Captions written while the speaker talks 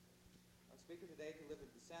speaker today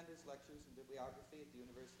delivered the Sanders Lectures in Bibliography at the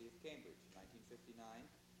University of Cambridge in 1959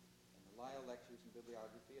 and the Lyell Lectures in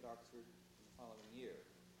Bibliography at Oxford in the following year.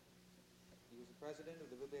 He was the president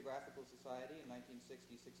of the Bibliographical Society in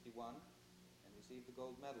 1960-61 and received the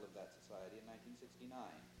gold medal of that society in 1969.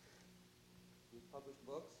 He has published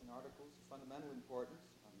books and articles of fundamental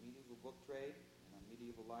importance on medieval book trade and on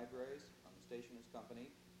medieval libraries, on the Stationers'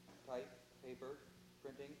 Company, on type, paper,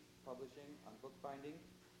 printing, publishing, on bookbinding,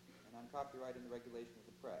 and on copyright and the regulation of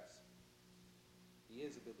the press. He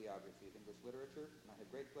is a bibliography of English literature, and I have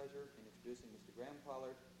great pleasure in introducing Mr. Graham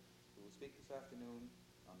Pollard, who will speak this afternoon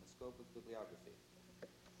on the scope of bibliography.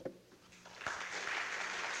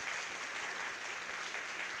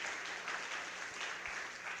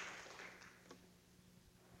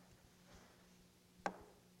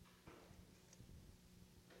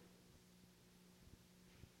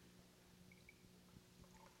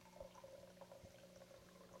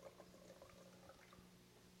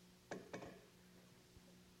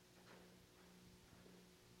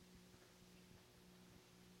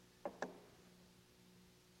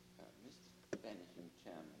 Vanishing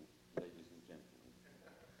Chairman, ladies and gentlemen,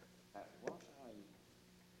 what I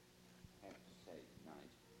have to say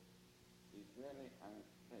tonight is really, I'm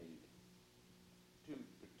afraid, too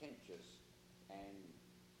pretentious and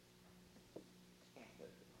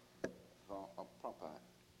scattered for a proper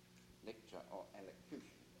lecture or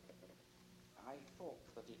elocution. I thought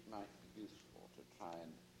that it might be useful to try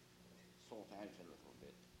and sort out a little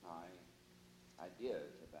bit my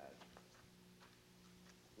ideas about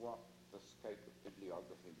what the scope of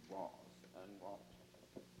bibliography was and what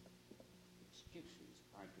excuses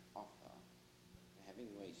I could offer for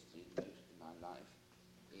having wasted most of my life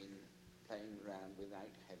in playing around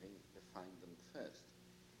without having defined them first.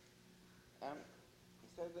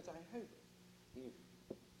 So that I hope, if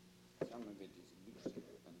some of it is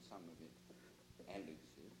elusive and some of it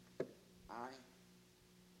elusive, I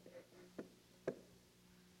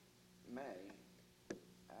may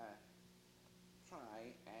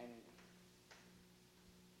try and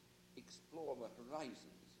explore the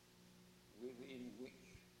horizons within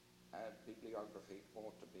which bibliography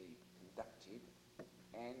ought to be conducted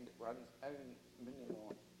and one's own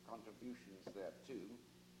minimal contributions thereto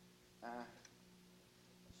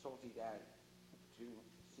sorted out to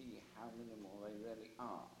see how minimal they really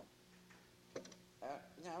are.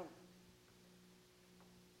 Now,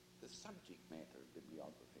 the subject matter of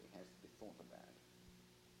bibliography has to be thought about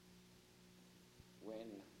when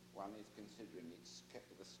one is considering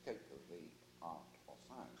the scope of the art or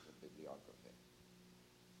science of bibliography.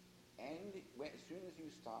 And as soon as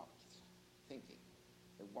you start thinking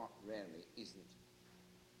of what really isn't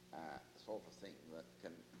the sort of thing that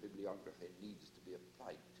bibliography needs to be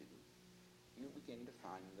applied to, you begin to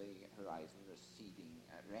find the horizon receding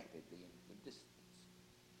rapidly into the distance.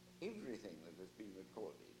 Everything that has been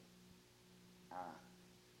recorded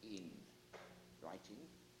in writing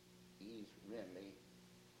is really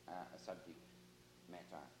a subject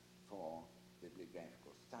matter for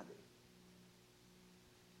bibliographical study.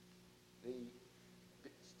 The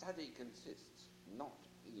study consists not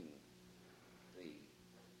in the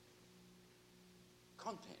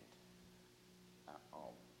content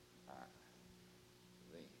of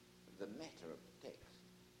the matter of the text,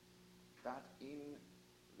 but in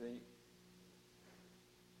the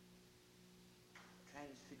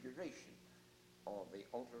transfiguration or the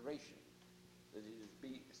alteration that is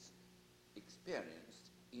being experienced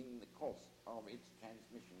in the course of its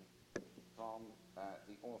transmission from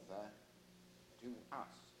the author to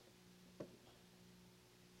us.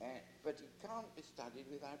 But it can't be studied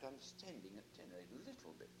without understanding a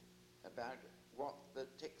little bit about what the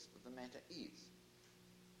text of the matter is.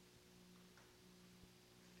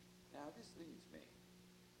 Now, this leads me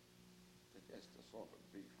to just a sort of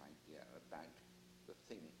brief idea about the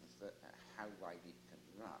things that how wide it can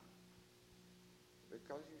run.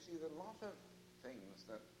 Because you see, there are a lot of things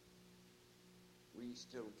that we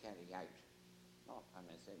still carry out, not, I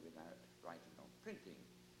may say, without writing or printing,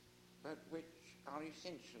 but which are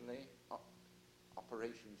essentially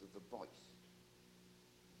operations of the voice.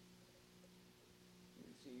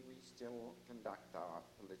 You see, we still conduct our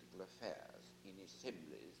political affairs in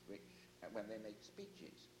assemblies which, when they make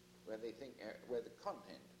speeches, where they think, where the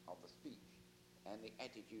content of the speech and the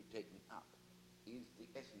attitude taken up is the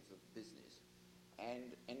essence of business,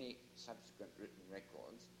 and any subsequent written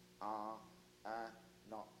records are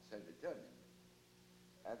not so determined.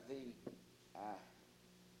 The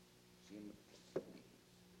proceedings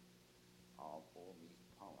of all these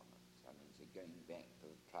parliaments, I mean, going back to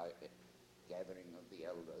the gathering of the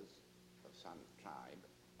elders of some tribe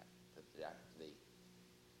to the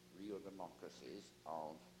Rio de democracies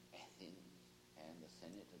of Athens and the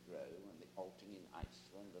Senate at Rome and the Althing in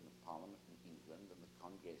Iceland and the Parliament in England and the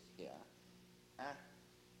Congress here,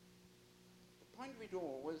 the point of it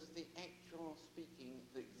all was the actual speaking,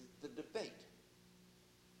 the debate.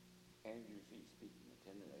 And you see, speaking at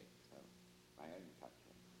any rate of my own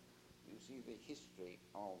country, you see the history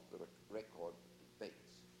of the record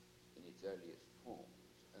debates in its earliest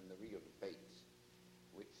forms and the real debates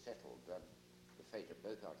which settled the fate of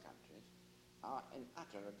both our countries are in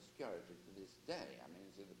utter obscurity to this day. I mean,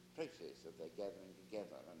 so the process of their gathering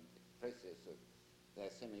together and the process of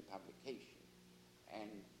their semi-publication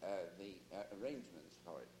and the arrangements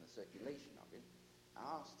for it and the circulation of it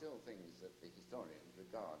are still things that the historians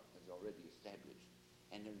regard as already established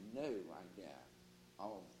and have no idea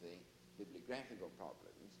of the bibliographical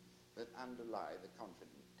problems that underlie the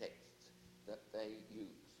confident texts that they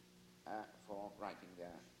use for writing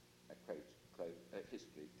their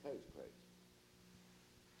history, close quotes.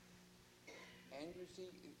 And you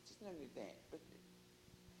see, it's not only that, but the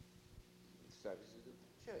services of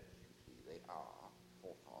the church, you see, they are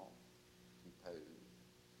thought of, composed,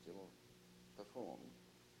 still performed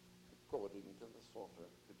according to the sort of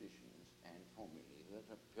traditions and formulae that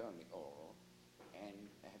are purely oral and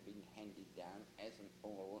have been handed down as an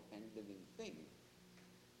oral and living thing.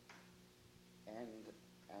 And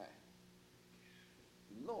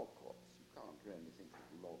law courts, you can't really think of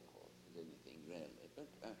law courts as anything really, but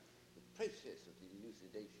the process of the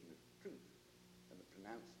elucidation of truth and the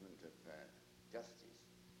pronouncement of justice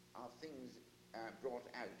are things brought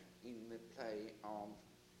out in the play of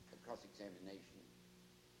cross-examination,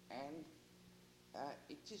 and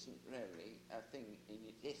it isn't really a thing in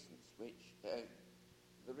its essence which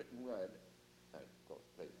the written word, of course,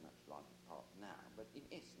 plays a much larger part now, but in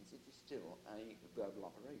essence it is still a verbal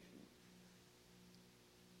operation.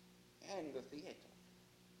 And the theatre,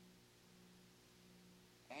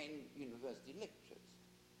 and university lectures.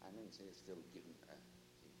 I mean, they're still given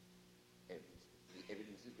the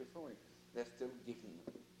evidence is before you. They're still given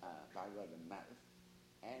by word of mouth,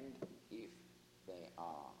 and if they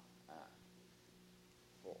are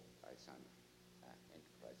thought by some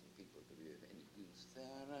enterprising people to be of any use,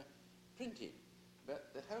 they're printed.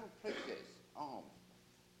 But the whole process of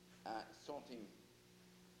sorting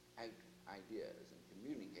out ideas and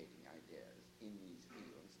communicating ideas in these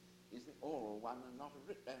fields is an oral one and not a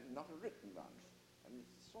written one. And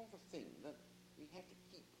it's the sort of thing that we have to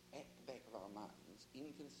keep at the back of our minds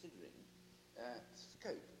in considering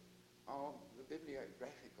scope of the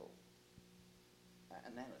bibliographical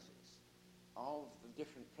analysis of the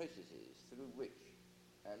different processes through which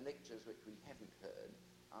lectures which we haven't heard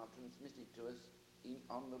are transmitted to us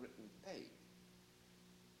on the written page.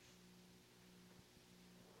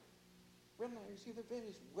 Well, now, you see the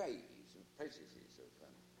various ways and processes of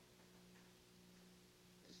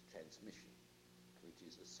this transmission, which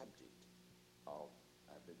is the subject of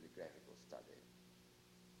bibliographical study.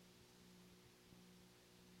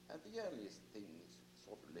 The earliest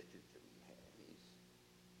sort of literature we have is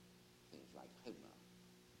things like Homer.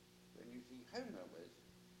 When you see Homer was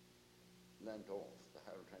learnt off, the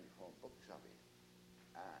whole 24 books of it,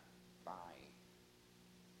 by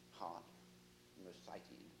heart,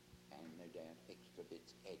 recited, and no doubt extra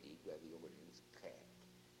bits added where the audience clapped,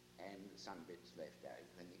 and some bits left out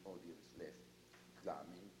when the audience left glum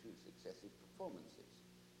in two successive performances.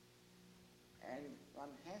 And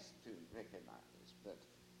one has to recognize that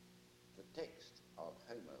the text of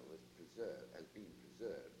Homer has been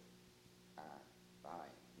preserved by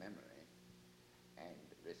memory and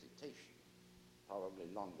recitation, probably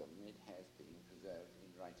longer than it has been preserved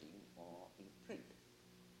in writing or in print.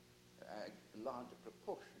 A larger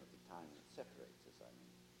proportion of the time that separates us, I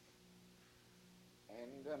mean.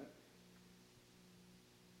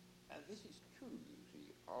 And this is true, you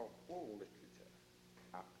see, of all literature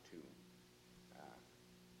up to,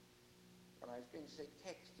 well, I was going to say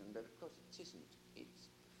Caxton, but of course it isn't. It's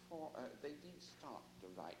before, they did start to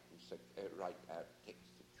write out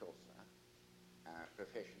texts of Chaucer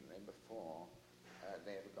professionally before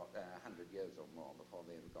they ever got 100 years or more before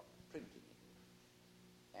they ever got printing it.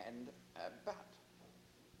 And but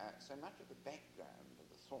so much of the background of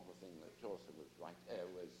the sort of thing that Chaucer was writing,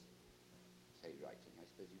 I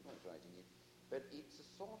suppose he was writing it, but it's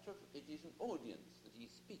it is an audience that he's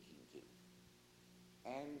speaking to,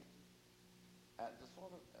 and the sort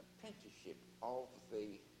of apprenticeship of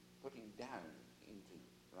the putting down into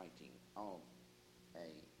writing of a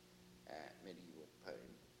medieval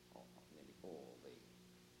poem, or nearly all the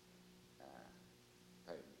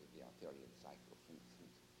poems of the Arthurian cycle, for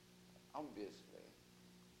instance, obviously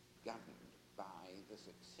governed by the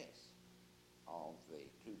success of the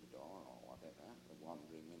troubadour or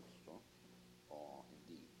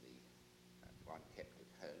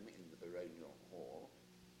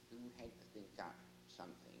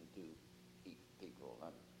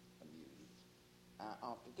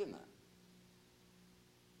dinner.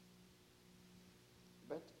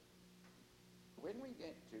 But when we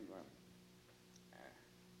get to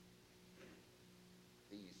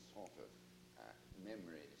these sort of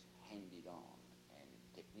memories handed on and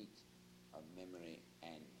techniques of memory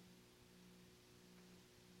and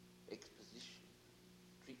exposition,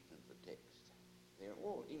 treatment of the text, they're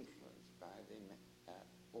all influenced by the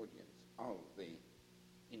audience of the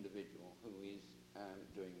individual who is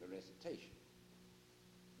doing the recitation.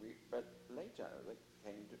 But later, they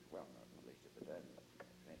came to, well, not later, but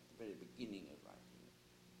at the very beginning of writing,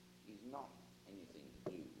 is not anything to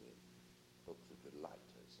do with books of delight,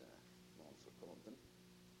 as also called them.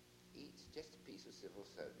 It's just a piece of civil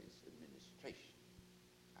service administration.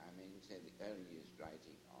 I mean, say the earliest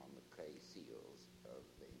writing on the clay seals of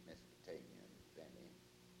the Mesopotamian Valley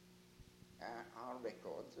are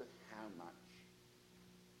records of how much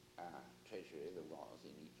treasury there was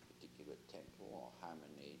in each particular temple, or how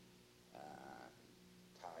many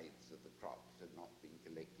tithes of the crops had not been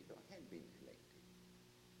collected or had been collected.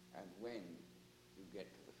 And when you get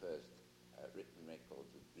to the first written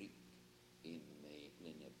records of Greek in the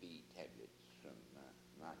Linear B tablets from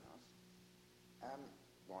Minos,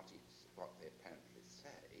 what they apparently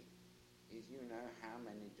say is you know how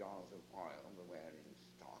many jars of oil there were in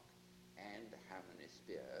stock, and how many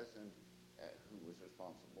spears, and who was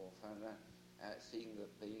responsible for seeing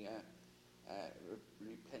that the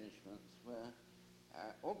replenishments were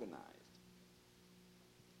organized.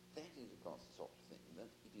 That is, of course, the sort of thing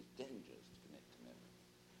that it is dangerous to connect to memory.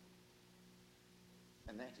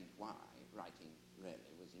 And that is why writing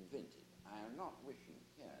really was invented. I am not wishing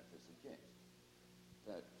here to suggest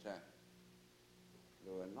that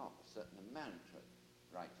there were not a certain amount of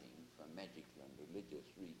writing for magical and religious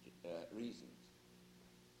reasons.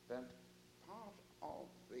 But part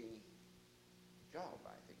of the job,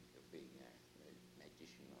 I think, of being a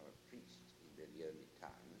magician or a priest in very early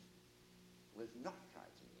times was not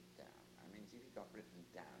writing it down. I mean, if it got written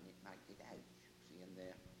down, it might get out, you see, and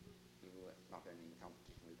there you were not only in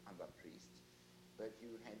competition with other priests, but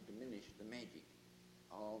you had diminished the magic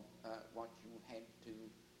of what you had to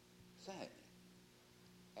say.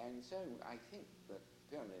 And so I think that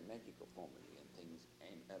purely magical formulae and things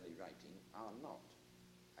in early writing are not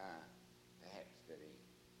perhaps very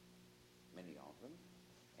many of them,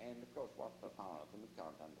 and of course what there are of them we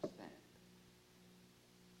can't understand.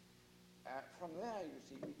 From there, you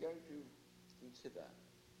see, we go to consider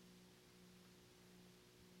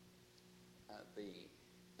the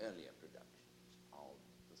earlier productions of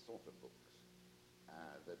the sort of books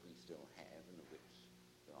that we still have, and of which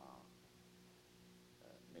there are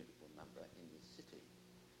a measurable number in the city.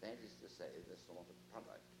 That is to say, the sort of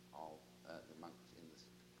product of the monks in the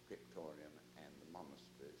scriptorium and the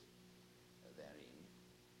monasteries therein,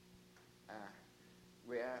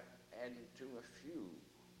 where, and to a few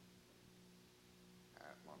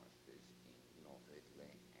monasteries in North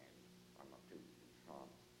Italy and one or two in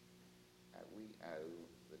France, we owe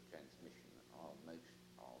the transmission of most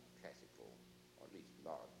of classical, or at least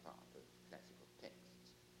a large part of classical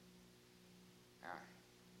texts.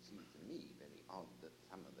 It seems to me very odd that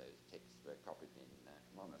some of those texts were copied in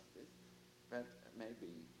monasteries, but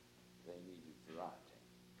maybe they needed variety.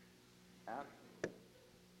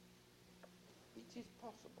 It is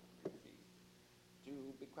possible, you see,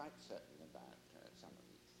 to be quite certain about some of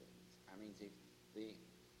these things. I mean, there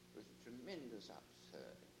was a tremendous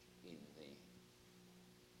upsurge in the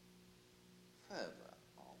fervour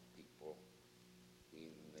of people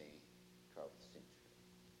in the 12th century.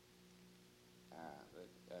 The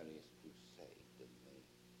earliest crusade and the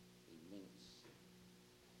immense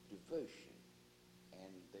devotion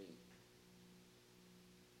and the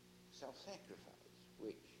self-sacrifice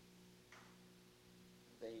which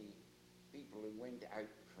the people who went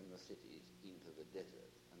out from the cities into the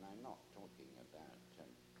desert, and I'm not talking about,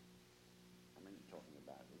 I'm only talking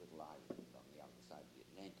about a little island on the other side of the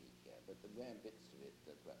Atlantic here, but there were bits of it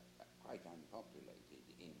that were quite unpopulated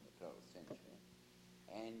in the 12th century,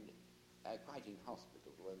 and quite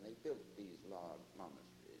inhospitable, and they built these large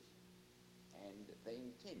monasteries, and they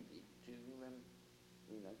intended to,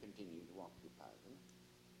 continue to occupy them,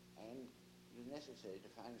 and it was necessary to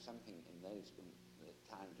find something in those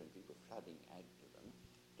times when people were flooding out to them,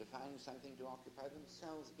 to find something to occupy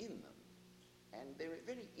themselves in them. And they were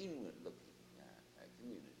very inward-looking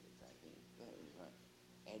communities, I think, very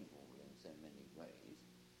admirable in so many ways.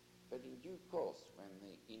 But in due course, when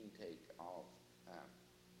the intake of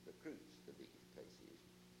recruits for these places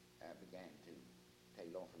began to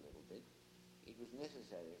tail off a little bit, it was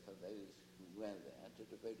necessary for those who were there to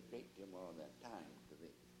devote a great deal more of their time to the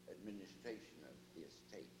administration of the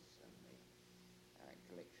estates and the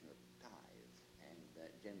collection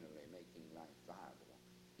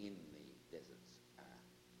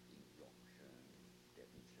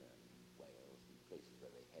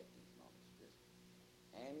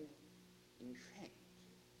And in fact,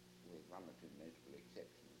 with one or two notable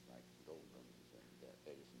exceptions like St Albans and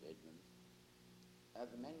Bury St Edmunds,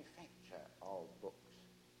 the manufacture of books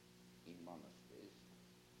in monasteries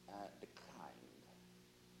declined.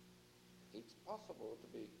 It's possible to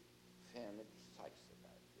be fairly precise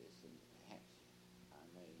about this, and perhaps I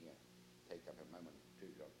may take up a moment or two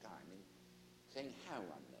of your time in saying how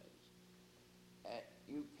one knows.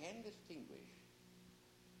 You can distinguish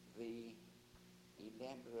the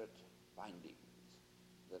elaborate bindings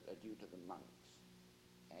that are due to the monks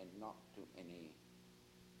and not to any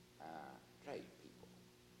trade people.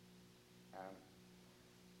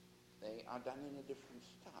 They are done in a different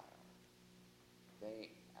style.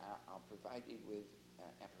 They are provided with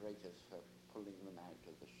apparatus for pulling them out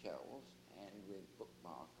of the shelves and with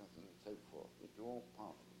bookmarkers and so forth, which are all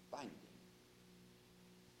part of the binding.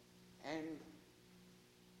 And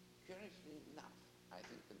curiously enough, I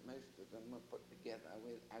think that most of them were put together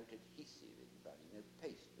without adhesive in the binding. No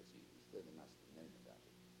paste was used, though they must have known about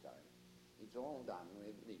it at the time. It's all done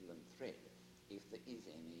with needle and thread, if there is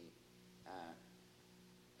any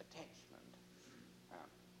attachment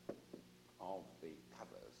of the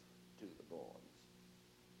covers to the boards.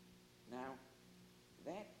 Now,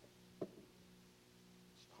 that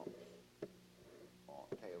stops or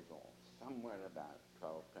tails off somewhere about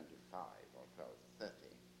 1225 or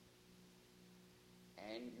 1230,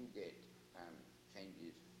 and you get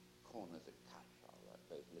changes, corners of cut,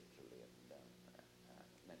 both literally and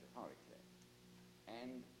metaphorically.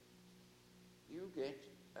 And you get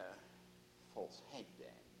false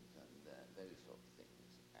headbands and those sort of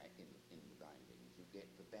things in the bindings. You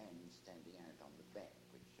get the bands standing out on the back,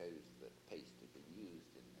 which shows that paste had been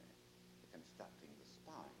used in constructing the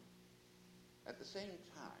spine. At the same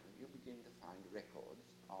time, you begin to find records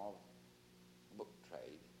of book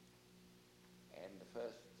trade, and the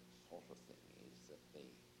first sort of thing is that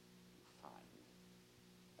you find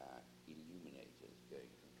illuminators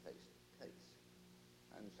going from place to place.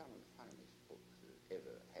 And some of the finest books that have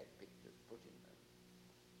ever had pictures put in them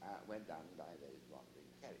were done by those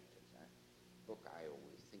wandering characters. Book I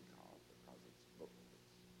always think of, because it's a book that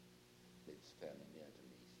lives fairly near to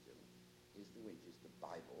me still, is the Winchester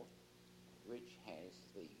Bible, which has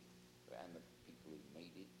and the people who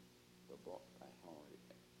made it were bought by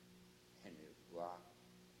Henry of Blois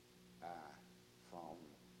from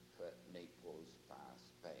Naples via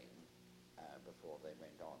Spain before they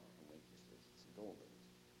went on from Winchester to St Albans.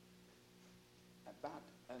 But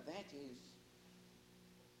that is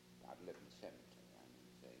about 1170, I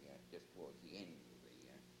mean, so just towards the end of the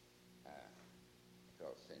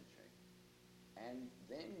 12th century. And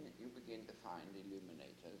then you begin to find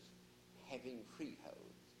illuminators having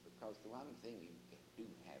freeholds, because the one thing you do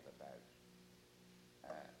have about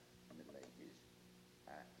the Middle Ages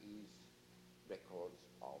is records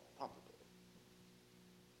of property.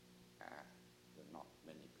 There are not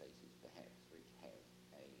many places, perhaps, which have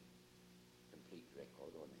a complete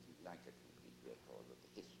record, or anything like a complete record of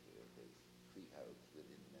the history of the freeholds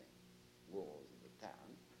within the walls of the town.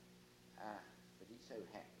 But it so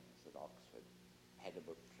happens that Oxford had a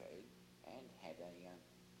book trade and had a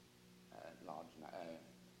large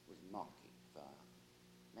was market for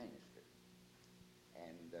manuscript.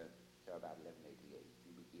 And so about 1188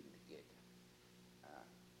 you begin to get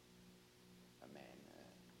a man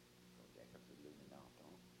called Jacob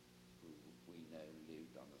Illuminator, who we know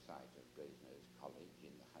lived on the site of Brasenose College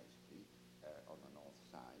in the High Street on the north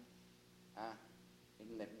side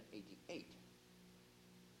in 1188.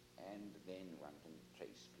 And then one can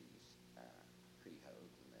trace these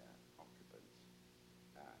freeholds and their occupants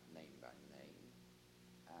name by name.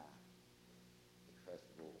 First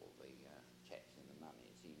of all, the chaps in the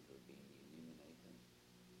money seem to have been the illuminators,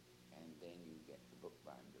 and then you get the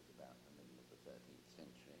bookbinders about the middle of the 13th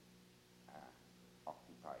century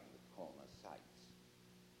occupying the corner sites,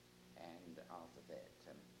 and after that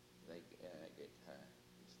they get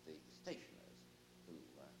it's the stationers who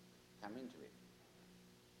come into it.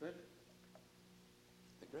 But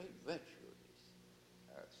the great virtue of this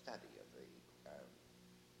study of the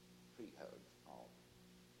freeholds of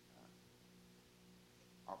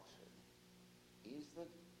Oxford is that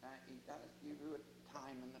it does give you a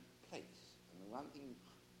time and a place. And the one thing you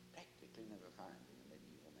practically never find in a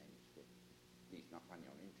medieval manuscript, at least not one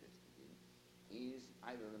you're interested in, is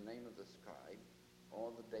either the name of the scribe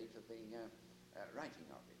or the date of the writing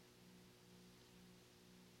of it.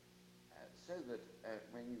 So that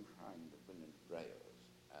when you find that William Grayers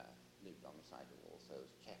lived on the site of All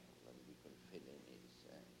Souls Chapel, and you can fill in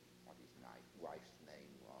what his wife's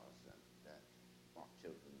name was, and what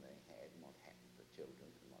children they had, and what happened to the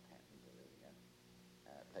children, and what happened to the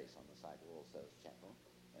place on the site of All Souls Chapel,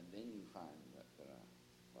 then you find that there are,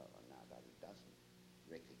 well, now about a dozen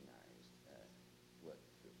recognized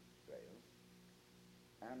works of Braille's.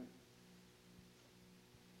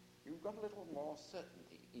 You've got a little more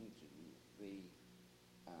certainty into the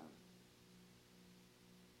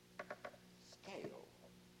scale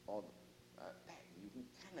of pattern. You can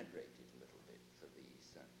calibrate it a little bit for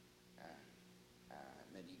these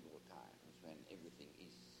medieval times when everything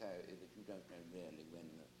is so that you don't know really when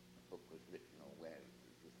the book was written or where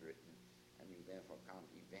it was written, and you therefore can't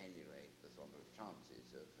evaluate the sort of chances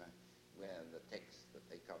of where the text that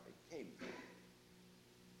they copied came from.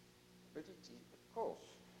 But it is, of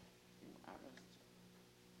course, I must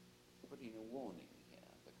put in a warning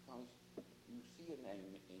here, because you see a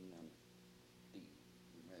name in D.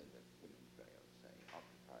 You know that William Braille, say,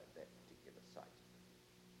 occupied that particular site.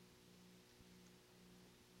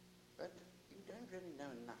 But you don't really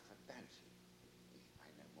know enough about him.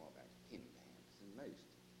 I know more about him, perhaps, than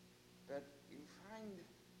most. But you find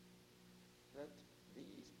that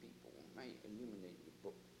these people may illuminate the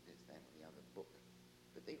book, this, that, or the other book,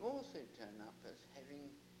 but they also turn up as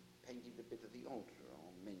having painted a bit of the altar,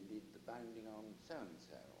 or mended the binding on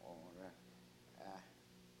so-and-so, or,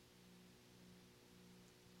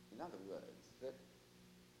 in other words, that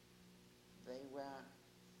they were,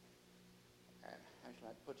 how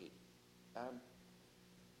shall I put it,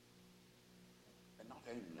 not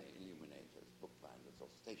only illuminators, bookbinders, or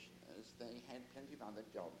stationers, they had plenty of other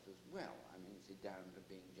jobs as well. I mean, sit down to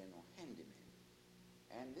being general handymen.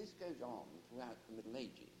 And this goes on throughout the Middle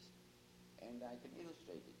Ages. And I can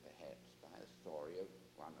illustrate it perhaps by a story of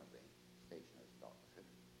one of the stationers at Oxford,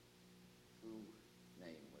 whose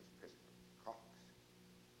name was Christopher Cox,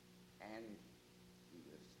 and he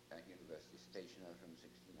was a university stationer from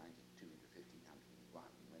 1692 to 1501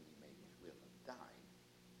 when he made his will and died.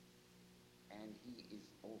 And he is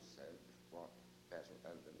also what Basil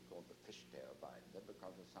Owen called the fishtail binder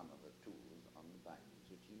because of some of the tools on the bindings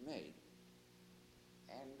which he made.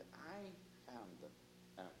 And I found that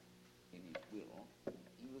in his will,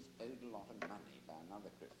 he was owed a lot of money by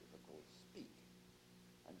another Christopher called Speke.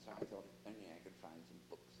 And so I thought if only I could find some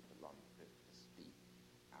books that belonged to Christopher Speke,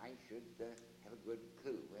 I should have a good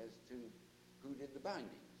clue as to who did the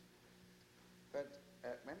bindings. But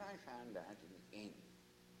when I found out in the end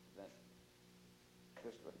that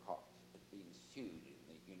Christopher Cox had been sued in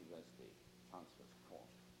the University Chancellor's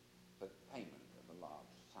Court for payment of a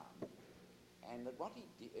large sum, and that what he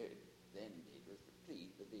then did was to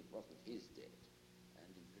plead that it wasn't his debt, and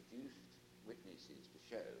he produced witnesses to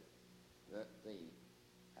show that the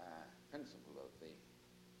principal of the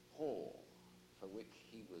hall for which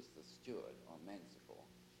he was the steward or mansipor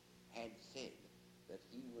had said that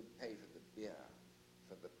he would pay for the beer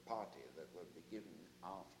for the party that would be given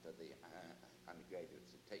after the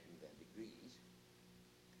undergraduates had taken their degrees,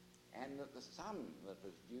 and that the sum that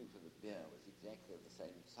was due for the beer was exactly the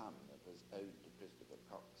same sum that was owed to Christopher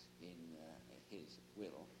Cox in his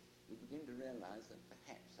will, you begin to realize that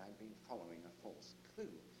perhaps I've been following a false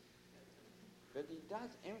clue. But he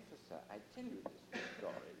does emphasize, I tell you this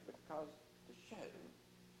story because to show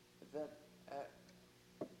that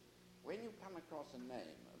when you come across a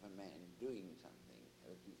name of a man doing something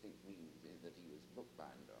that you think means that he was a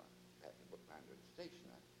bookbinder, or perhaps a bookbinder and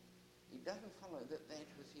stationer, it doesn't follow that that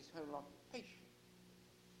was his whole occupation.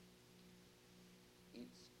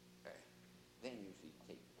 It's, then you see,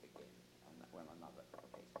 take again, another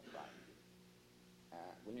case of binding.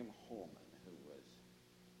 William Horman, who was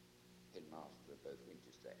headmaster of both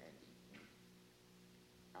Winchester and Eton,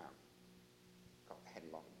 had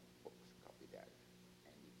a lot of books copied out,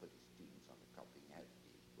 and he put his students on the copying out of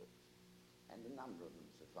these books. And a number of them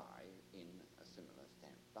survive in a similar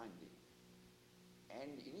stamp binding.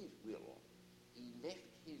 And in his will, he left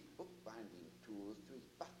his bookbinding tools to his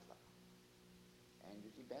butler. And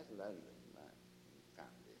you see, Basil Owen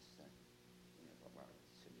found this, well,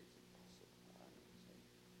 it's silly, it's impossible.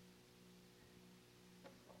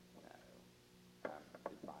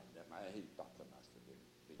 The binder, his butler must have been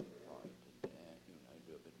employed to,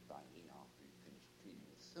 do a bit of binding after he finished cleaning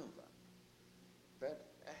the silver. But,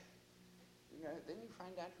 then you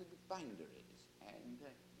find out who the binder is, and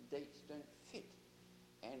dates don't fit.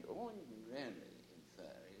 And all you can really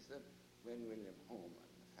infer is that when William Horman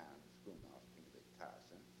found schoolmaster to be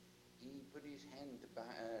tiresome, he put his hand to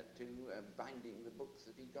binding the books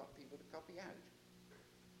that he got people to copy out.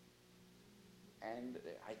 And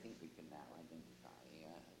I think we can now identify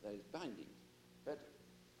those bindings. But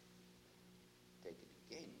take it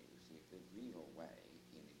again, you see, if the real way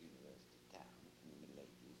in a university town in the Middle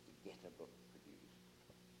Ages to get a book produced,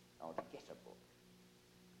 or to get a book,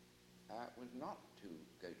 was not to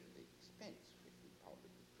go to the expense, which we probably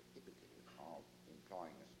could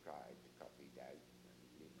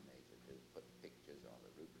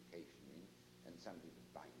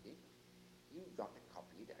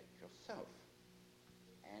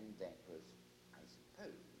And that was, I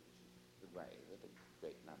suppose, the way that a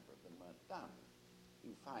great number of them were done.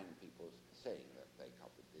 You find people saying that they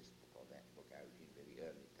copied this book or that book out in very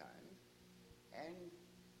early times, and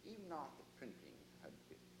even after printing had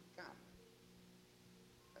begun,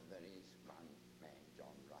 there is one man,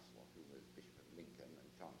 John Russell, who was Bishop of Lincoln and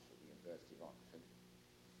Chancellor of the University of Oxford,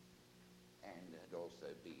 and had also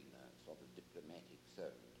been a sort of diplomatic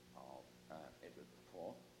servant of Edward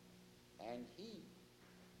IV, and he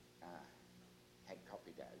had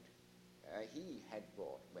copied out. He had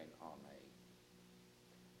brought, when on a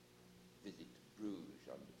visit to Bruges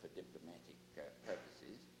for diplomatic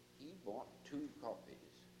purposes, he bought 2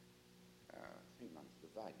 copies, 3 months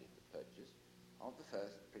divided the purchase, of the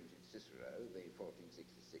first printed Cicero, the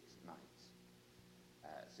 1466 Knights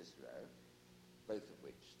Cicero, both of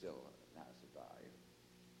which still now survive.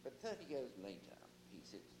 But 30 years later, he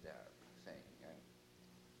sits down saying,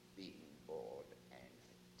 being bored and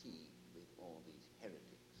fatigued with all these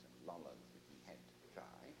heretics and lollers that he had to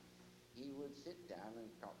try, he would sit down and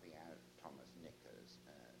copy out Thomas Necker's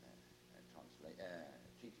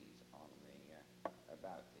treatise on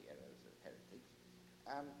about the errors of heretics.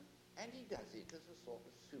 And he does it as a sort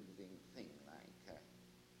of soothing thing, like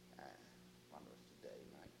one of us today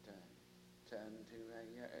might turn to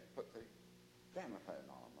put the gramophone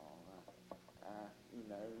on, or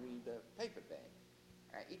read a paperback.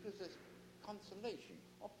 It was a consolation,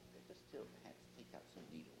 or better still, perhaps take up some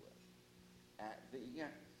needlework.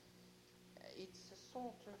 It's a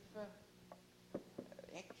sort of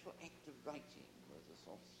actual act of writing was a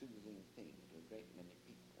sort of soothing thing to a great many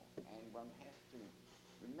people, and one has to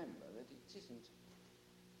remember that it isn't.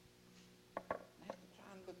 I have to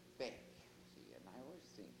try and look back, you see, and I always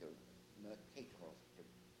think of Mercator's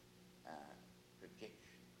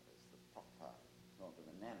projection as the proper sort of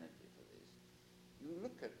analogy for this. You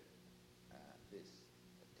look at this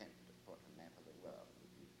attempt to put a map of the world,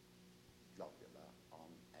 which is globular,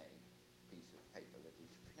 on a piece of paper that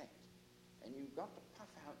is flat, and you've got to puff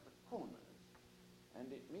out the corners, and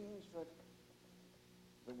it means that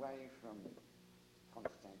the way from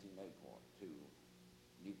Constantinople to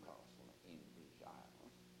Newcastle in British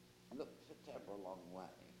Isles looks a terrible long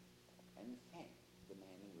way. And in fact, the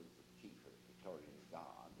man who was the chief of the Praetorian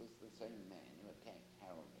Guard was the same man who attacked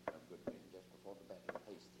Harold of Goodwin just before the Battle of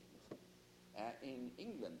Hastings in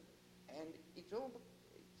England. And it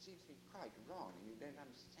seems to be quite wrong, and you don't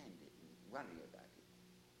understand it and worry about it.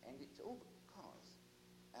 And it's all because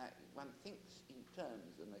one thinks in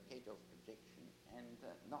terms of Mercator's projection and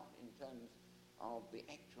not in terms of the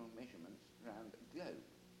actual measurements around the globe.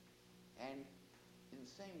 And in the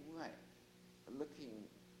same way, looking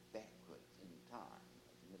backwards in time,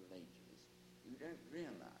 at the Middle Ages, you don't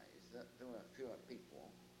realize that there were fewer people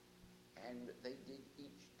and they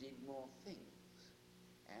each did more things.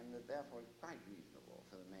 And that therefore it's quite reasonable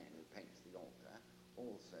for the man who paints the altar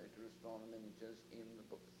also to restore the miniatures in the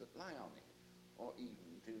books that lie on it, or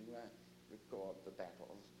even to record the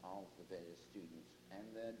battles of the various students and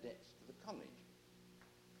their debts to the college.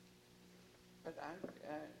 But I've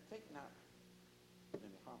taken up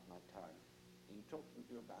nearly half my time in talking to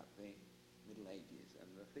you about the Middle Ages and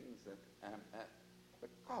the things that,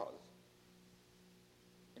 because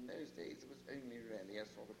in those days it was only really a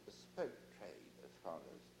sort of bespoke trade as far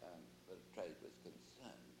as the trade was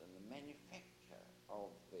concerned, and the manufacture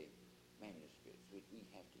of the manuscripts which we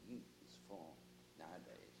have to use for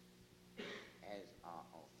nowadays as our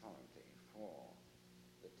authority for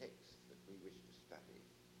the texts that we wish to study,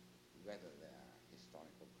 whether they're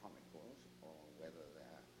historical chronicles or whether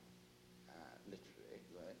they're literary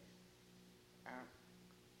works,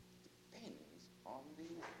 depends on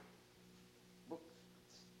the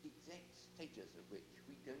book's exact status of which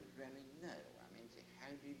we don't really know. I mean,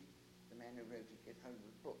 how did the man who wrote it get hold of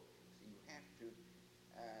the book? So you have to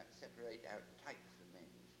separate out types of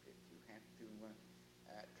manuscripts. You have to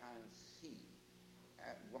try and see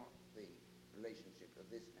what the relationship of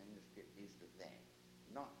this manuscript is to that,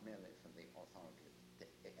 not merely for the authority of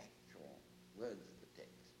the actual words of the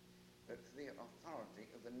text, but for the authority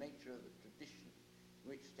of the nature of the tradition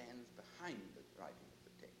which stands behind the writing of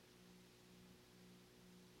the text.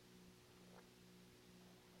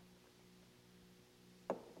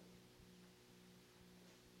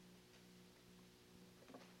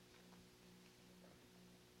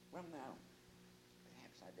 Well, now,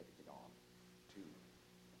 perhaps I'd better get on to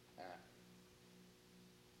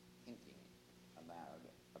thinking aloud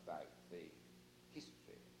about the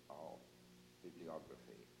history of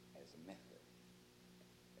bibliography as a method.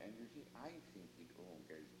 And you see, I think it all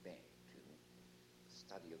goes back to the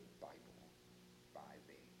study of the Bible by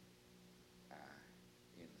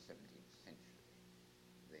in the 17th century,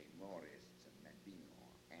 the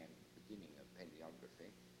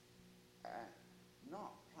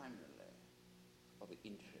the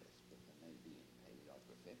interest that there may be in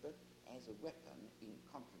paleography, but as a weapon in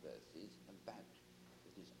controversies about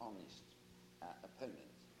the dishonest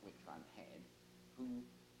opponents which one had, who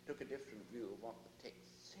took a different view of what the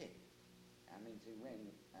text said. I mean, see, when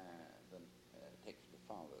the text of the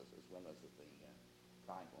fathers, as well as of the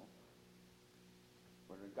Bible,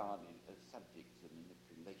 were regarded as subjects of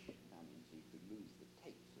manipulation, I mean, so you could lose the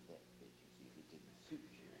text of that bit, you see, if it didn't suit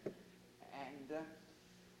you. And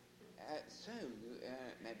so,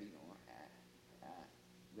 maybe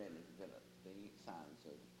really developed the science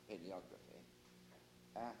of paleography.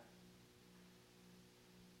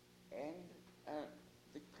 And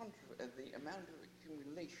the amount of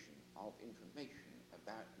accumulation of information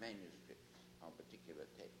about manuscripts of particular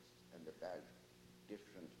texts and about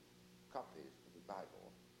different copies of the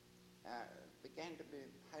Bible began to be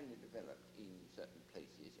highly developed in certain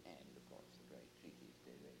places, and of course the great treatise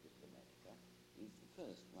De Re Diplomatica is the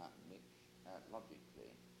first one which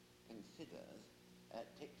logically considers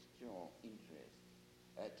textual interest,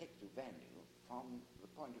 textual value from the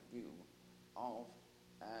point of view of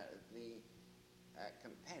the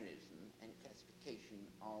comparison and classification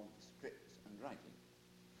of scripts and writing.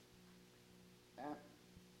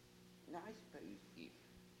 Now I suppose if,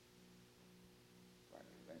 well,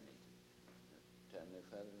 you don't need to turn no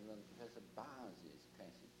further than Professor Bowers'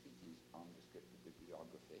 classic treatise on descriptive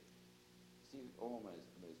bibliography, see almost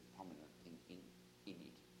the most prominent thing in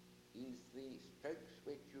it is the strokes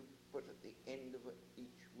which you put at the end of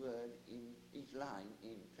each word in each line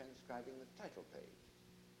in transcribing the title page.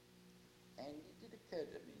 And it did occur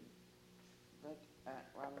to me that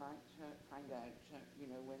one might find out,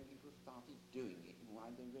 when people started doing it and why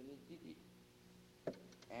they really did it.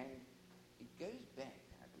 And it goes back,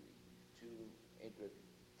 I believe, to Edward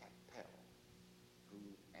Capel,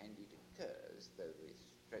 and it occurs, though the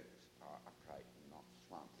strokes are upright and not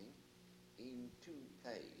slanting, in two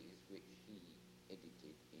plays which he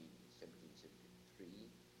edited in 1773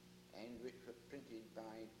 and which were printed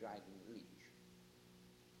by Dryden Leach.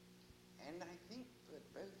 And I think that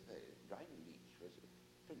both Dryden Leach was a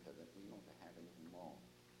printer that we ought to have a little more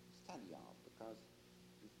study of, because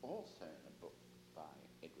there's also in a book by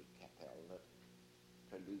Edward Capel, that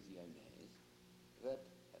Prelusiones, that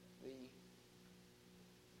the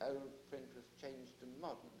old print was changed to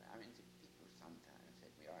modern. I mean, people sometimes say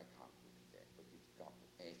to me, I can't look at that book, it's got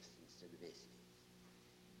F's instead of S's.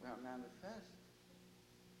 Well, now the first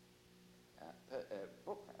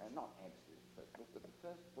book, not absolute first book, but the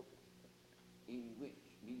first book in which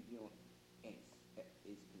medial S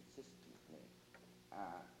is consistently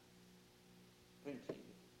printed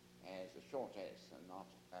as a short S and not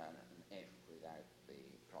an F without the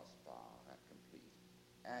crossbar complete,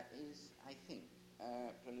 is, I think,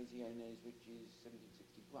 Prelusiones, which is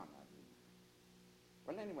 1761, I believe.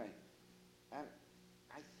 Well, anyway,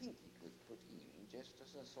 I think it was put in just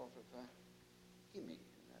as a sort of a gimmick,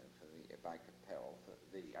 for the by Capel,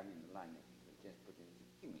 the line was just put in as a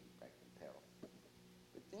gimmick by Capel.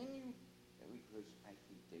 But then it was, I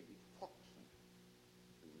think, David Foxon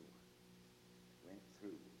who went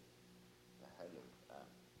through the whole of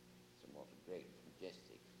somewhat a great,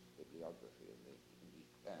 majestic bibliography of the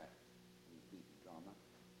English drama,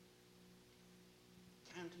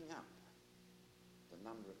 counting up the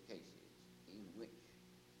number of cases in which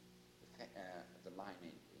the line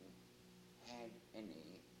ending had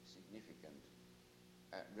any significant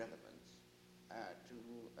relevance to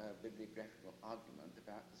bibliographical argument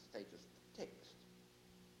about the status of the text.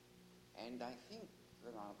 And I think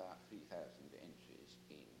there are about 3,000 entries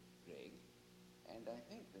in Greg, and I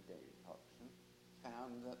think that David Hodgson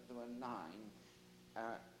found that there were 9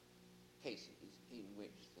 cases in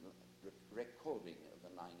which the recording of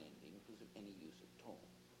the line ending was of any use at all.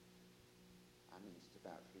 I mean, it's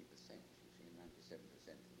about 3%. You see, 97%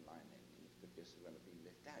 of the line endings could just as well have been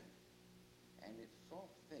left out. And it's the sort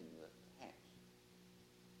of thing that perhaps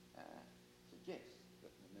suggests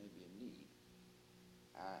that there may be a need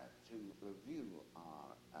to review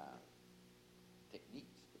our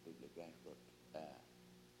techniques for bibliographical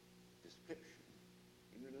description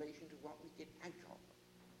in relation to what we get out of them.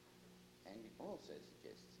 And it also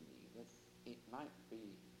suggests to me that it might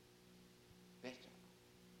be better,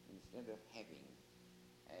 instead of having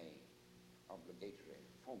a obligatory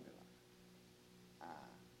formula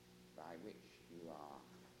by which you are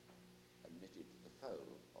admitted to the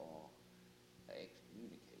fold or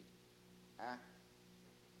excommunicated,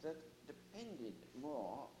 that depended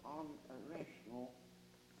more on a rational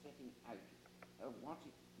setting out of what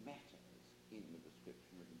it matters in the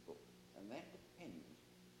description of the book. And that depends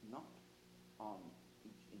not on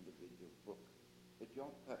each individual book, but your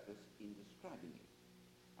purpose in describing it.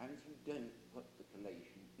 And if you don't put the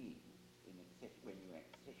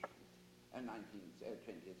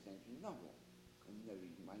 20th century novel, and no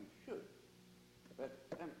reason why you should. But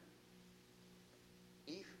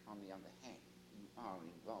if, on the other hand, you are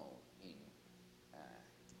involved in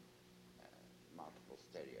multiple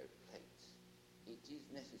stereo plates, it is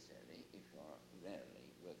necessary, if you're rarely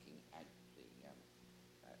working at the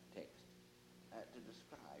text, to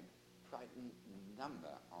describe quite a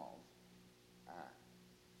number of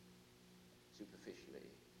superficially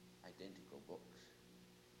identical books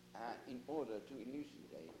in order to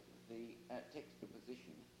elucidate the textual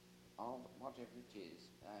position of whatever it is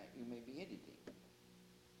you may be editing.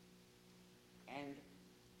 And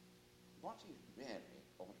what is really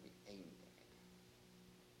ought to be aimed at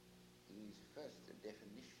is first a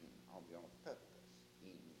definition of your purpose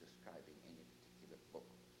in describing any particular book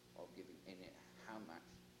or giving how much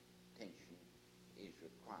attention is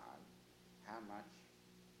required, how much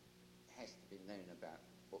has to be known about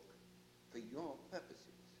the book for your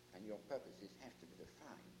purposes, and your purposes have to be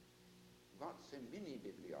defined. What so many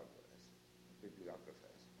bibliographers,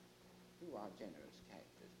 who are generous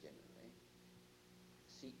characters generally,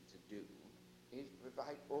 seek to do is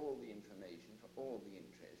provide all the information for all the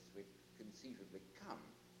interests which conceivably come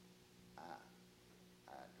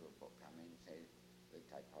to a book. I mean, say the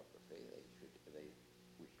typography they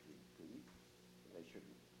wish to improve. They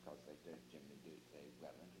shouldn't, because they don't generally do it very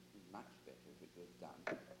well, and it would be much better if it was done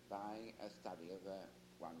by a study of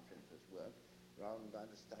one printer's work rather than by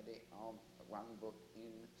the study of one book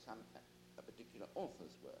in a particular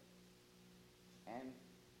author's work. And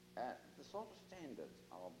the sort of standards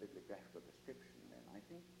of bibliographical description, then, I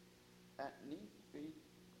think, need to be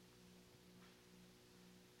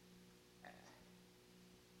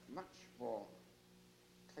much more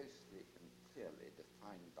closely and clearly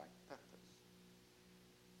defined by purpose,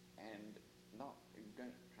 and you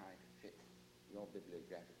don't try to fit your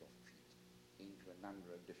bibliographical feet into a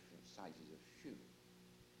number of different sizes of shoe.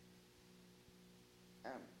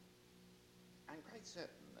 I'm quite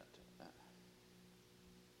certain that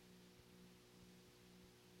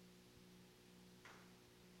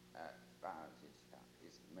Bowers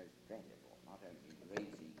is the most valuable, not only in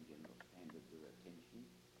raising general standards of attention,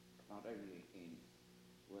 not only in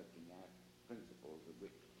working out principles of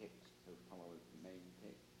which text to follow as the main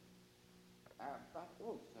text, but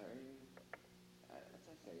also in, as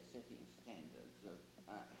I say, setting standards of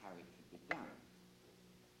how it should be done.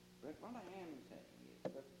 But what I am saying is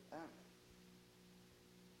that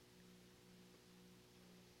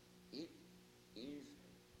it is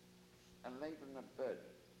a labour and a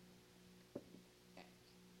burden,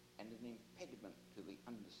 and an impediment to the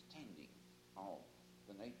understanding of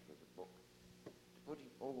the nature of the book, to put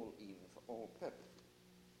it all in for all purposes.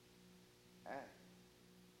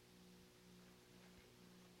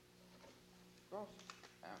 Of course,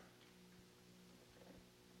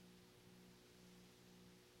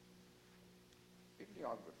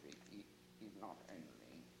 bibliography is not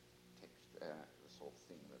only text, the sort of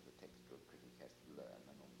thing that a textual critic has to learn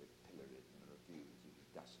and on which pillories and reviews if he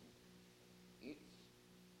doesn't. It's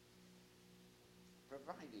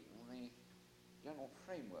providing the general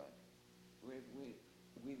framework within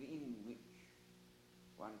which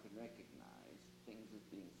one can recognize things as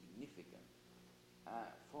being significant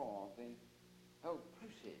for the whole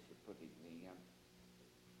process of putting the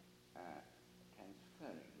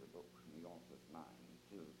transferring the book from the author's mind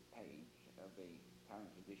to the page of the current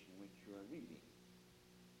edition which you are reading.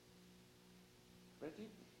 But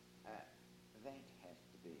that has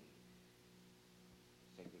to be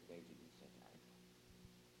segregated and set out.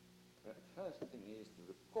 But the first thing is to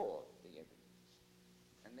record the evidence,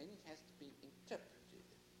 and then it has to be interpreted.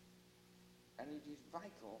 And it is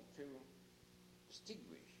vital to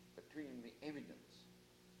distinguish between the evidence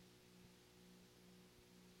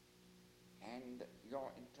and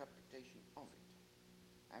your interpretation of it.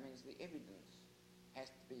 I mean, the evidence has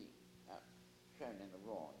to be shown in the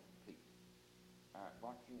raw and complete.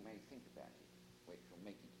 What you may think about it, which will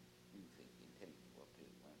make it, you think, intelligible to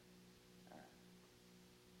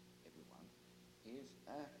everyone, is,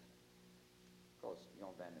 of course,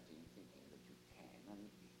 your vanity in thinking that you can, and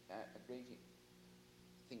a great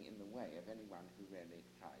thing in the way of anyone who really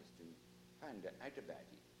tries to find out about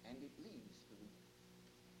it. And it leads to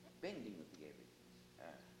the bending of the evidence.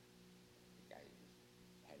 The guy is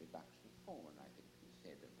Harry Buxton Foreman, I think he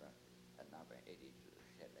said of another editor of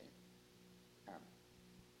Shelley.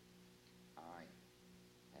 I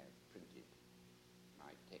have printed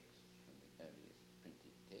my texts from the earliest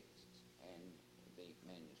printed texts and the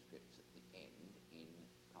manuscripts at the end in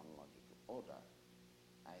chronological order.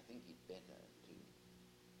 I think it better to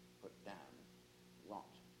put down what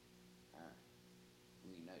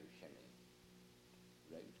we know Shelley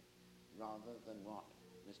wrote rather than what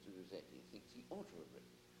Mr. Rossetti thinks he ought to have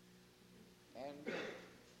written. And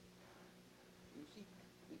you see,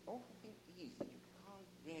 the awful thing is that you can't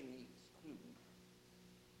really exclude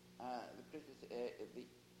the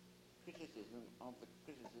criticism of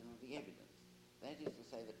the evidence. That is to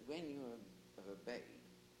say that when you have obeyed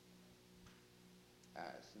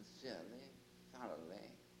sincerely,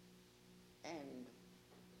 thoroughly, and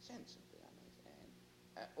sensibly, I may say,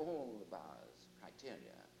 all the Bauer's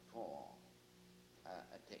criteria for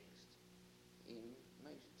a text, in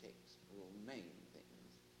most texts will remain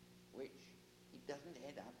things which it doesn't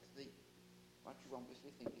add up to what you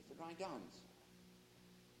obviously think is the right answer.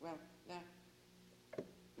 Well, now,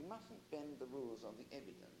 you mustn't bend the rules of the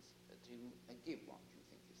evidence to give what you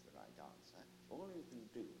think is the right answer. All you can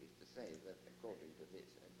do is to say that according to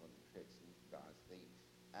this, according to Hudson Bauer's,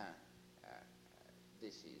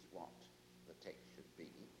 this is what the text should be.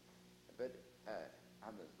 But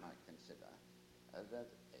others might consider that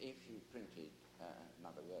if you printed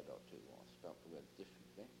another word or two or spelt the word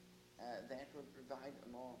differently, that would provide a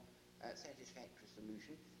more satisfactory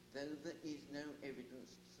solution, though there is no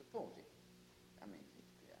evidence to support it. I mean, it's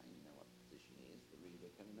clear, you know what the position is, the reader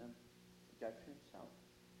can judge for himself.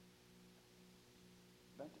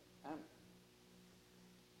 But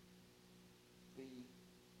the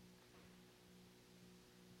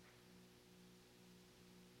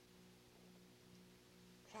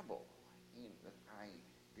trouble in that I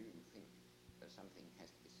do think that something has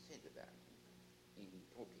to be said about in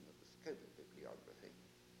talking of the scope of bibliography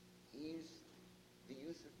is the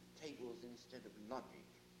use of tables instead of logic,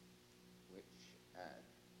 which is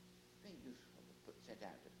very useful to set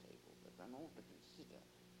out a table, but one ought to consider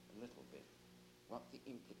a little bit what the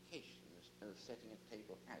implications of setting a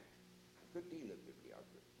table out. A good deal of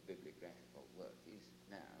bibliographical work is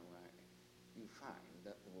now, you find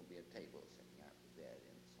that there will be a table setting out the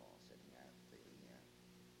variants or setting out the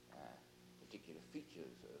particular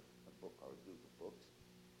features of a book or a group of books,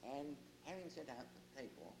 and having set out the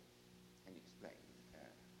table and explained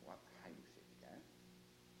how you set it out,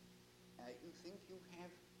 you think you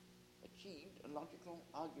have achieved a logical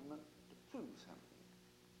argument to prove something.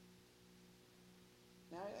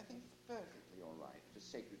 Now, I think it's perfectly all right to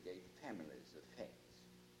segregate families of facts.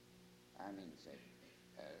 I mean, set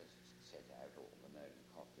out all the known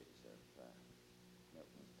copies of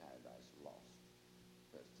Milton's Paradise Lost,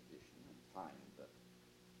 first edition, and find that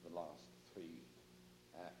the last three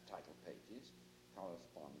title pages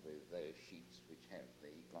correspond with those sheets which have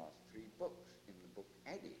the last three books in the book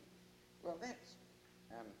added. Well, that's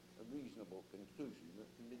a reasonable conclusion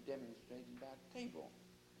that can be demonstrated by a table.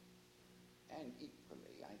 And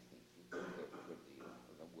equally, I think you can get a good deal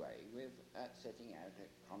of the way with setting out a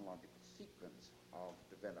chronological sequence of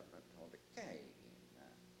development or decay in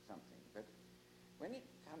something. But when it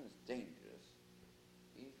becomes dangerous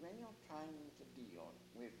is when you're trying to deal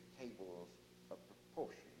with tables of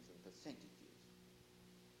proportions and percentages.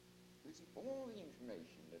 You see, all the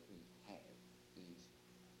information that we have is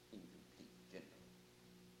incomplete generally.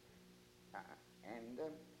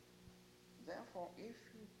 Therefore, if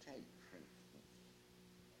you take, for instance,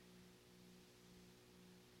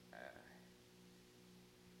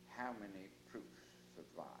 how many proofs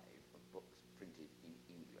survive of books printed in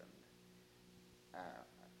England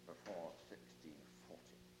before 1640?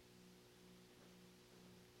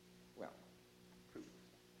 Well, proofs.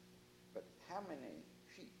 But how many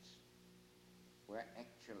sheets were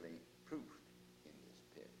actually proofed in this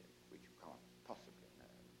period, which you can't possibly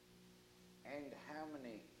know? And how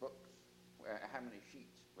many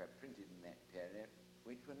sheets were printed in that period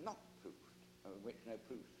which were not proofed, or which no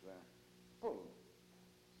proofs were pulled?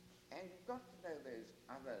 And you've got to know those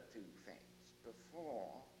other two facts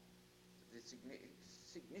before the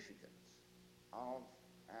significance of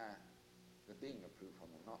the being a proof or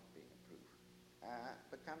the not being a proof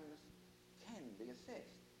can be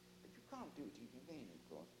assessed. But you can't do it even then, of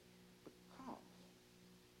course, because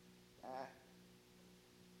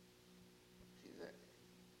see that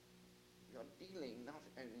you're dealing not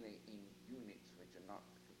only in units which are not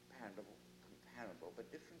comparable, but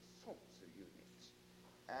different sorts of units.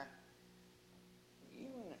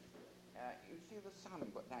 You see the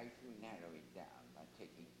sum, but now if you narrow it down by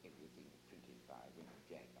taking everything printed by William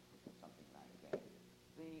Jacob or something like that,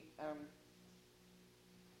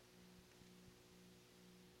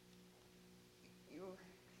 you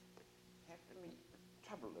have to meet the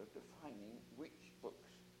trouble of defining which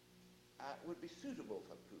books would be suitable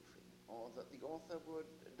for proofing, or that the author would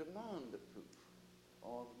demand a proof,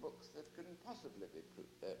 or the books that couldn't possibly be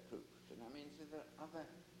proofed. And I mean, so there are other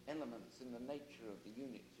elements in the nature of the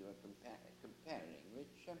units you are comparing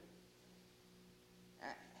which have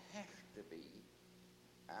to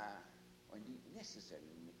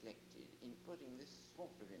necessarily neglected in putting this sort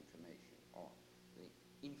of information, or the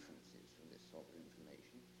inferences from this sort of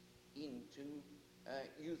information, into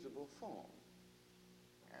usable form.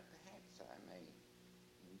 Perhaps I may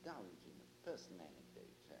indulge in a personal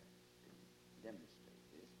anecdote to demonstrate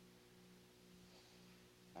this.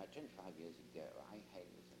 25 years ago, I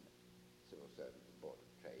was a civil servant at the Board of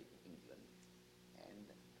Trade in England, and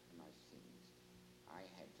for my sins, I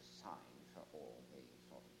had to sign for all the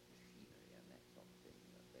sort of machinery and that sort of thing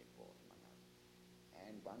that they bought, among us.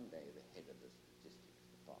 And one day, the head of the statistics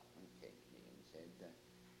department came to me and said,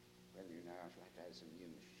 well, you know, I'd like to have some new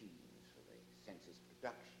machines for the census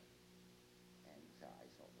production. And so I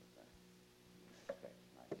sort of scratched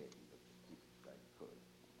my head and looked as cute as I could.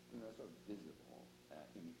 And a sort of visible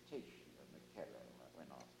imitation of McKellar when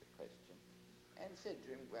asked a question, and said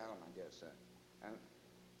to him, well, my dear sir,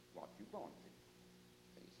 what do you want?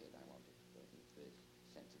 He said, I want it for this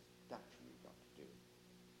census production you've got to do.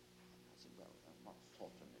 And I said, well, what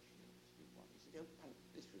sort of machines do you want? He said, oh,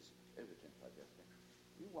 this was over 25 years ago.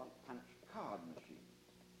 You want punch card machines.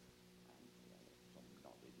 And sort of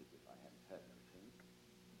nodded as if I hadn't heard of him.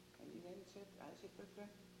 And he then said, I said, but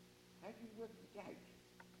how do you work it out?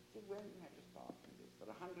 He said, well, you have to start from this.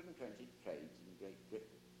 There are 120 trades in Great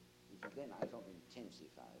Britain. He said, then I sort of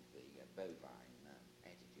intensified the bovine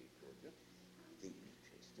attitude towards you. Really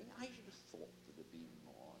interesting. I should have thought there'd have been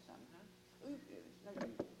more somehow. Oh, it's no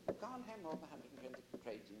use. You can't have more than 120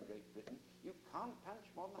 trades in Great Britain. You can't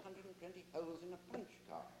punch more than 120 holes in a punch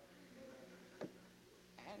card.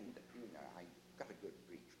 And, you know, I got a good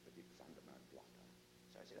brief, but it was under my blotter.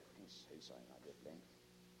 So I said, I'm so sorry, my dear Blank.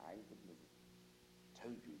 I wouldn't have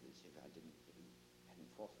told you this if I hadn't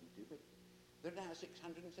forced me to, but there are now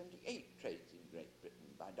 678 trades in Great Britain.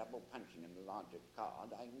 By double punching in the larger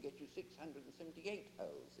card, I can get you 678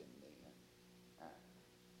 holes in the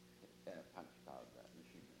punch card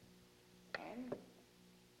machinery. And,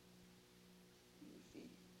 you see,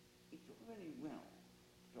 it's all very well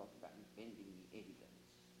to talk about bending the evidence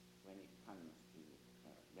when it comes to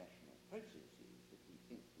rational processes that we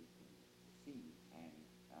think we can perceive and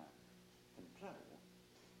control,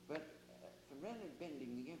 but for really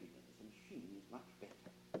bending the evidence, a machine is much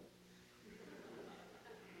better.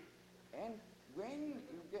 And when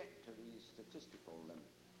you get to these statistical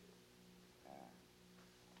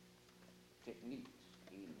techniques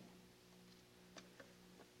in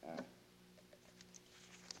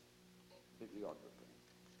bibliography,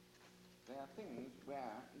 there are things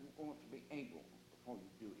where you ought to be able, before you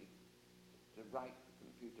do it, to write the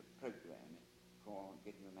computer program for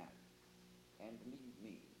getting them out. And believe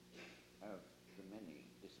me, of the many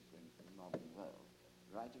disciplines in the modern world,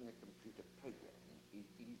 writing a computer program is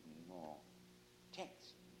even more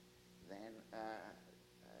taxing than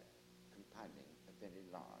compiling a very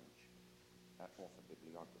large author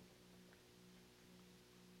bibliography.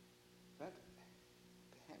 But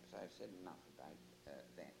perhaps I've said enough about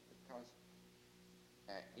that, because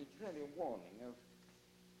it's really a warning of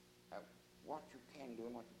what you can do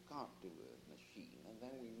and what you can't do with a machine, and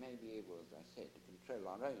then we may be able, as I said, to control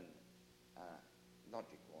our own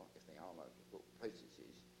logical, if they are logical,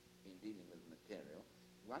 processes in dealing with material.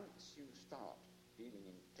 Once you start dealing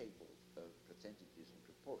in tables of percentages and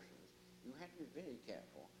proportions, you have to be very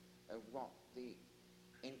careful of what the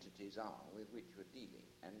entities are with which you're dealing.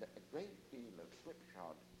 And a great deal of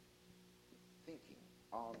slipshod thinking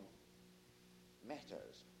on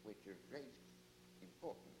matters which are of great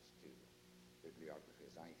importance to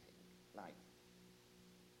bibliographies, I think, like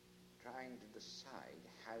trying to decide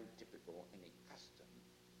how typical any custom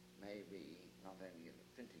may be, not only in the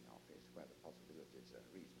printing office, where the possibilities are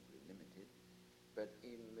reasonably limited, but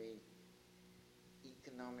in the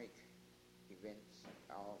economic events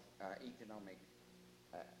of economic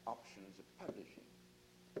options of publishing.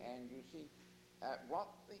 And you see, what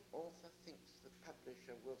the author thinks the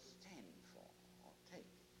publisher will stand for or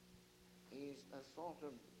take is a sort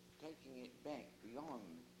of taking it back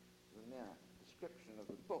beyond the mere description of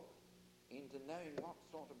the book into knowing what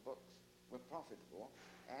sort of books were profitable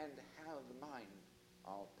and how the mind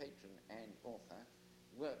of patron and author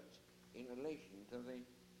worked in relation to the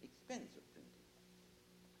expense of printing.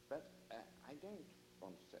 But I don't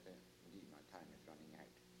want to say, indeed my time is running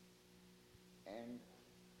out, and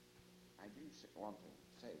I do want to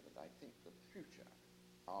say that I think the future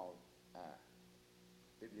of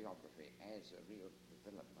bibliography as a real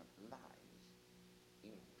development lies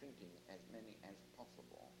in printing as many as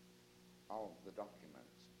possible of the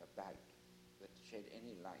documents about that shed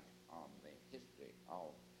any light on the history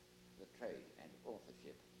of the trade and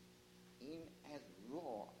authorship in as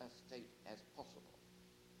raw a state as possible.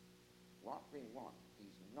 What we want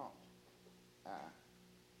is not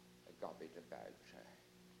gobbet about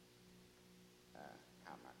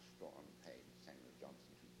how much Storm paid Samuel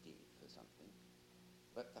Johnson who did for something.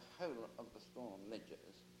 But the whole of the Storm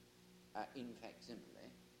ledgers are in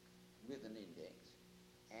facsimile with an index,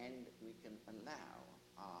 and we can allow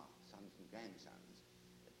our sons and grandsons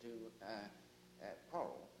to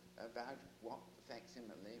quarrel about what the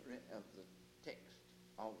facsimile of the text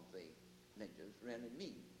of the ledgers really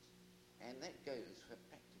means. And that goes for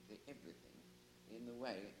practically everything in the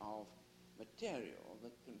way of material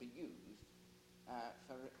that can be used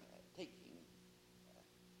for taking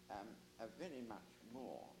a very much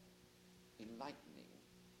more enlightening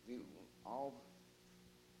view of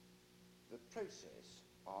the process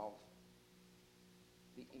of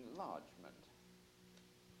the enlargement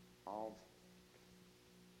of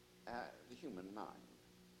the human mind.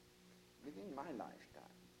 Within my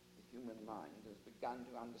lifetime, the human mind has begun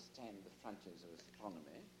to understand the frontiers of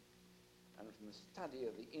astronomy, and from the study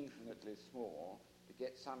of the infinitely small to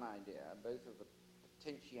get some idea both of the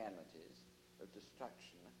potentialities of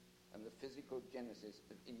destruction and the physical genesis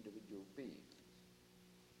of individual beings.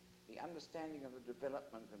 The understanding of the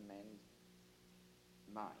development of man's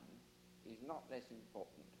mind is not less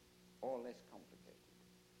important or less complicated.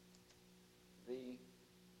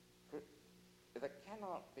 This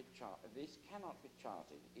cannot be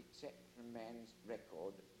charted except from man's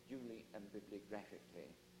record duly and bibliographically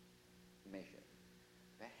measured.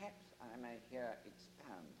 Perhaps I may here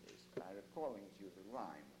expound this by recalling to you the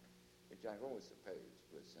rhyme, which I've always supposed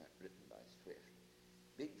was written by Swift.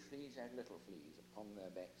 Big fleas have little fleas, upon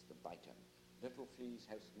their backs to bite 'em. Little fleas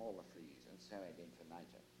have smaller fleas, and so ad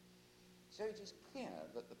infinitum. So it is clear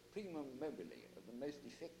that the primum mobile of the most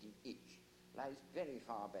effective itch lies very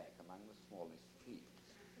far back among the smallest fleas.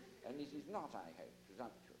 And it is not, I hope,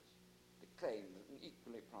 presumptuous to claim that an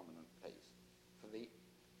equally prominent place for the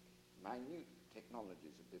minute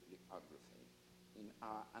technologies of bibliography in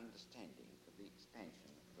our understanding of the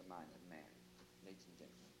expansion of the mind of man. Ladies and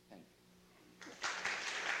gentlemen, thank you.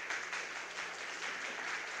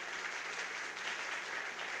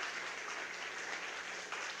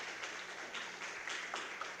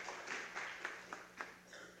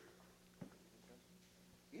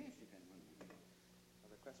 Yes, you can.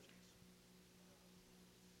 Other questions?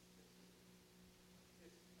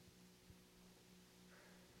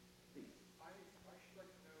 Please. I should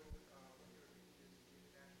like to know what your opinion is of the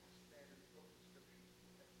international standards book description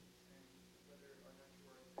techniques and whether or not you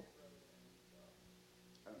are in favor of it.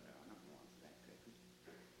 Oh, no, I'm not going to answer that question.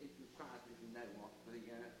 It requires me to know what the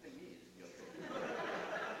thing is.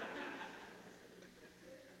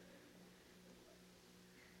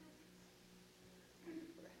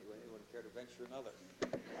 Would anyone care to venture another? I'm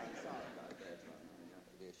sorry about that. You have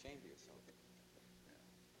to be ashamed of yourself.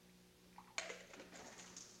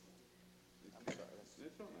 I'm sorry.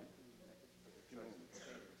 It's all right.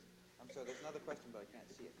 I'm sorry, there's another question, but I can't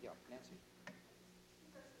see it. Yeah, Nancy.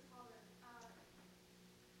 Professor Pollard,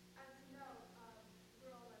 as you know,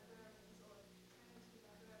 we're all librarians or trying to be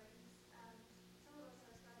librarians, and some of us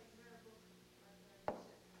are studying rare book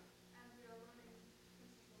librarianship, and we are learning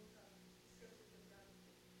principles of descriptive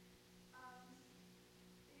bibliography.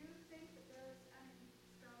 Do you think that there is any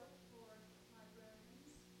scope for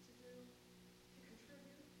librarians to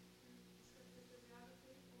contribute to descriptive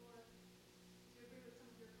bibliography, or do you agree with some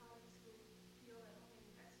of your colleagues who feel that only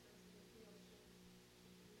experts in the field should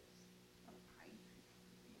do this? I think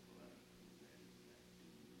people who do work,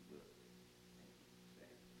 say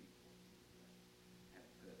people who have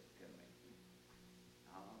first collected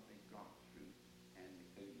are the grassroots and the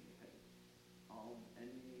only hope of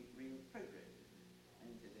any real progress.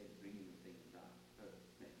 And so they bring things up first,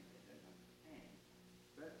 maybe they don't understand.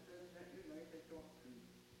 But you know, they talk to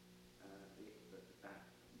the experts about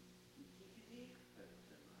them, you teach the experts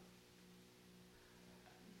so much.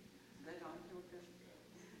 Does that answer your question?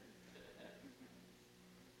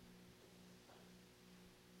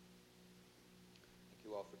 Thank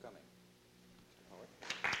you all for coming.